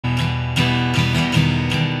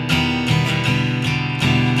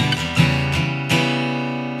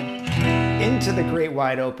to The Great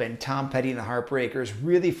Wide Open, Tom Petty and the Heartbreakers.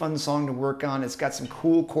 Really fun song to work on. It's got some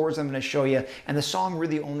cool chords I'm going to show you. And the song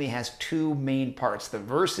really only has two main parts, the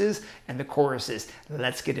verses and the choruses.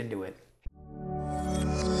 Let's get into it.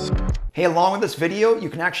 Hey, along with this video, you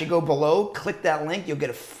can actually go below, click that link, you'll get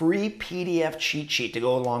a free PDF cheat sheet to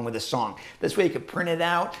go along with the song. This way you can print it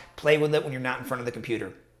out, play with it when you're not in front of the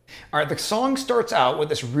computer. All right, the song starts out with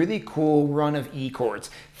this really cool run of E chords.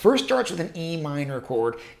 First starts with an E minor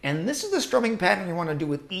chord, and this is the strumming pattern you want to do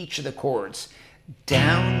with each of the chords.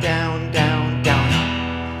 Down, down, down,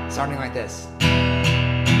 down, up. Sounding like this.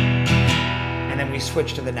 And then we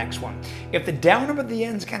switch to the next one. If the down up at the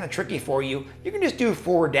end is kind of tricky for you, you can just do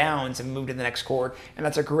 4 downs and move to the next chord, and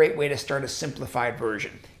that's a great way to start a simplified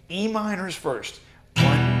version. E minors first.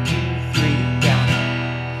 1, 2, 3, down.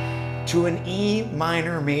 To an E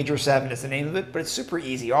minor major 7 is the name of it, but it's super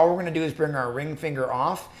easy. All we're going to do is bring our ring finger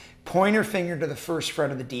off, pointer finger to the first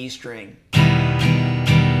fret of the D string.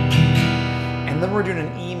 And then we're doing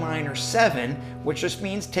an E minor 7, which just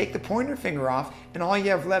means take the pointer finger off, and all you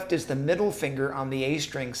have left is the middle finger on the A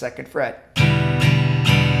string, 2nd fret.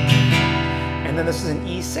 And then this is an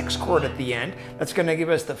E6 chord at the end. That's going to give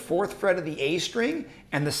us the 4th fret of the A string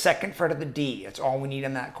and the 2nd fret of the D. That's all we need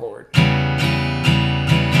on that chord.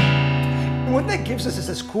 And what that gives us is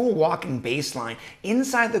this cool walking bass line.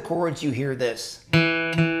 Inside the chords, you hear this.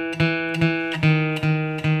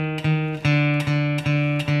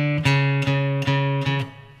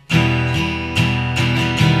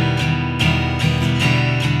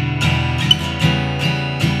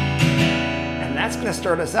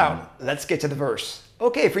 Start us out. Let's get to the verse.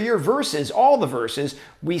 Okay, for your verses, all the verses,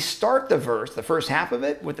 we start the verse, the first half of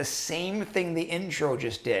it, with the same thing the intro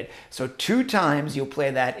just did. So 2 times you'll play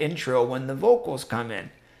that intro when the vocals come in.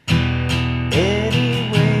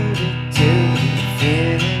 Anyway, till he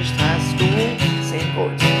finished high school, same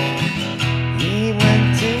chords. He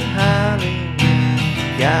went to Hollywood,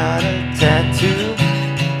 got a tattoo.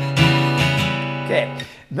 Okay.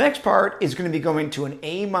 The next part is going to be going to an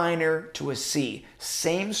A minor to a C.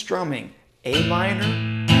 Same strumming. A minor,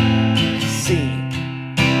 C.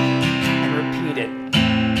 And repeat it.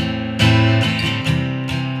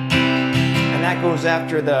 And that goes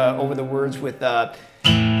after over the words with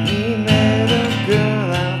he met a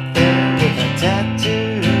girl out there with a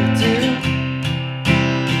tattoo too.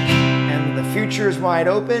 And the future is wide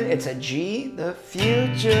open. It's a G, the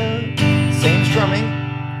future. Same strumming.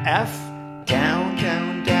 F, down,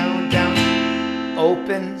 down, down, down,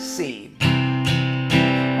 open, C.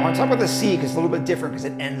 I want to talk about the C because it's a little bit different because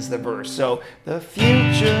it ends the verse. So, the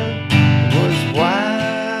future was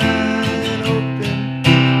wide open.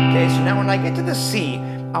 Okay, so now when I get to the C,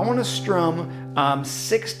 I want to strum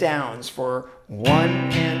 6 downs for 1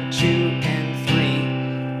 and 2 and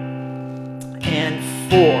 3 and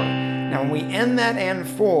 4. Now when we end that and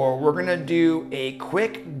 4, we're going to do a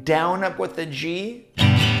quick down up with the G.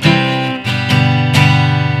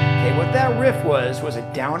 Okay, what that riff was a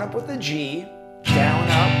down up with the G, down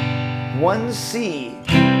up, 1 C,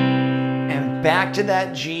 and back to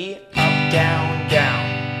that G, up, down,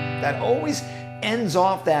 down. That always ends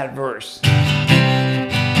off that verse. All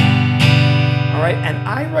right, and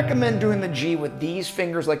I recommend doing the G with these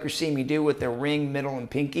fingers like you're seeing me do with the ring, middle, and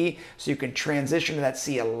pinky, so you can transition to that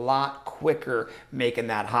C a lot quicker making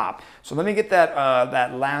that hop. So let me get that,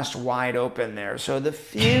 that last wide open there. So the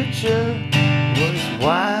future was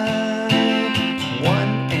wide, 1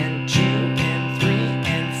 and 2 and 3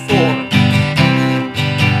 and 4.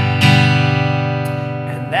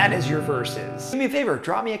 And that is your verses. Do me a favor,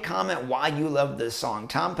 drop me a comment why you love this song.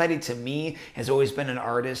 Tom Petty, to me, has always been an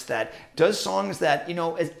artist that does songs that, you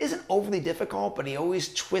know, isn't overly difficult, but he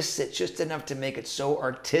always twists it just enough to make it so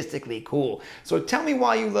artistically cool. So tell me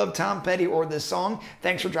why you love Tom Petty or this song.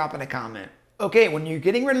 Thanks for dropping a comment. Okay, when you're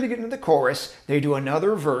getting ready to get into the chorus, they do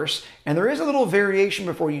another verse, and there is a little variation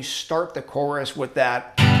before you start the chorus with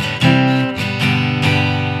that.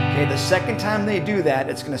 Okay, the second time they do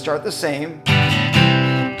that, it's going to start the same,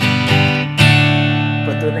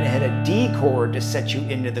 but they're going to hit a D chord to set you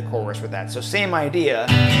into the chorus with that. So same idea.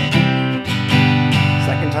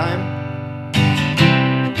 Second time,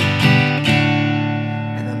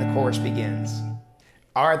 and then the chorus begins.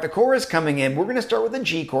 All right, the chorus coming in, we're going to start with a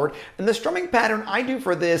G chord, and the strumming pattern I do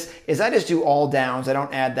for this is I just do all downs. I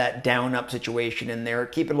don't add that down-up situation in there.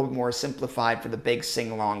 Keep it a little bit more simplified for the big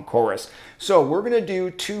sing-along chorus. So we're going to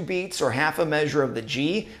do 2 beats or half a measure of the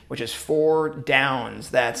G, which is 4 downs.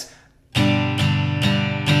 That's,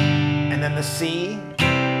 and then the C,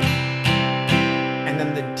 and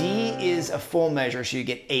then the D is a full measure, so you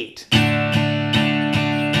get 8.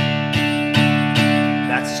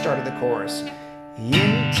 That's the start of the chorus.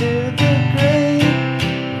 into the great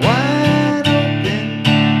wide open.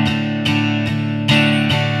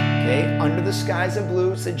 Okay, under the skies of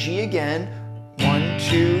blue, it's a G again. 1,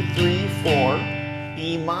 2, 3, 4.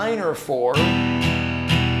 E minor 4.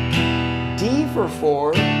 D for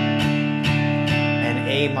 4. And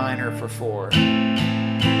A minor for 4.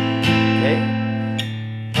 Okay?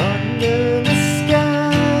 Under the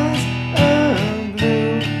skies of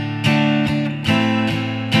blue.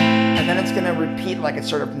 And then it's going to repeat like it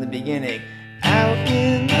started from the beginning. Out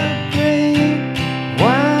in the great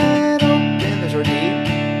wide open. There's our D.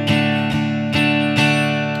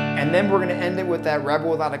 And then we're going to end it with that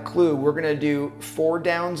Rebel Without a Clue. We're going to do 4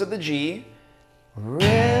 downs of the G.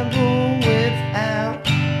 Rebel without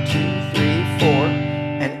 2, 3, 4.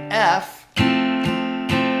 An F.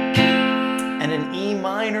 And an E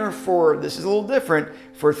minor for, this is a little different,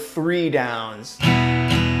 for 3 downs.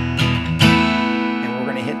 And we're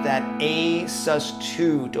going to hit that A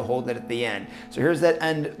sus2 to hold it at the end. So here's that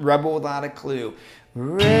end Rebel Without a Clue.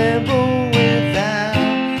 Rebel without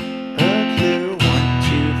a clue. 1, 2,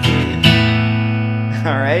 3.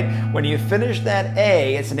 All right. When you finish that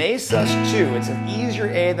A, it's an A sus2. It's an easier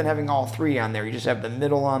A than having all 3 on there. You just have the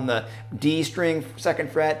middle on the D string, 2nd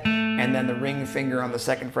fret, and then the ring finger on the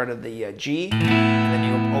 2nd fret of the G. And then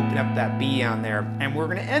you open up that B on there. And we're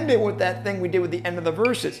going to end it with that thing we did with the end of the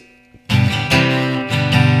verses.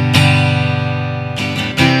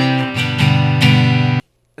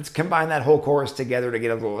 Let's combine that whole chorus together to get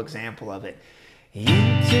a little example of it.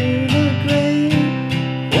 Into the great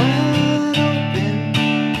wide open,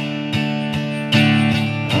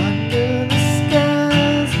 under the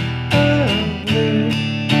skies of blue,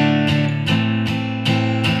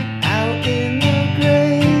 out in the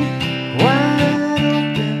great wide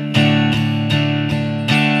open,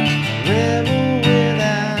 rebel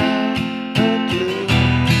without a clue.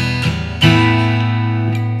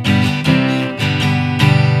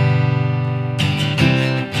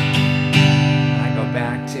 I go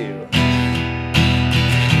back to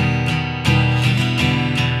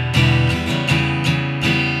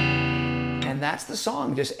that's the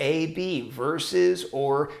song, just A, B, verses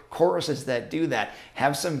or choruses that do that.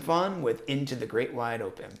 Have some fun with Into the Great Wide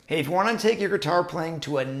Open. Hey, if you want to take your guitar playing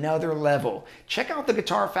to another level, check out the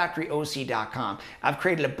GuitarFactoryOC.com. I've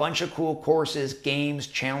created a bunch of cool courses, games,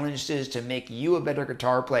 challenges to make you a better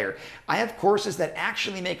guitar player. I have courses that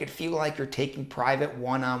actually make it feel like you're taking private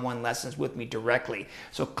one-on-one lessons with me directly.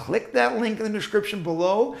 So click that link in the description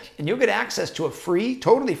below and you'll get access to a free,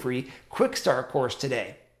 totally free, quick start course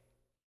today.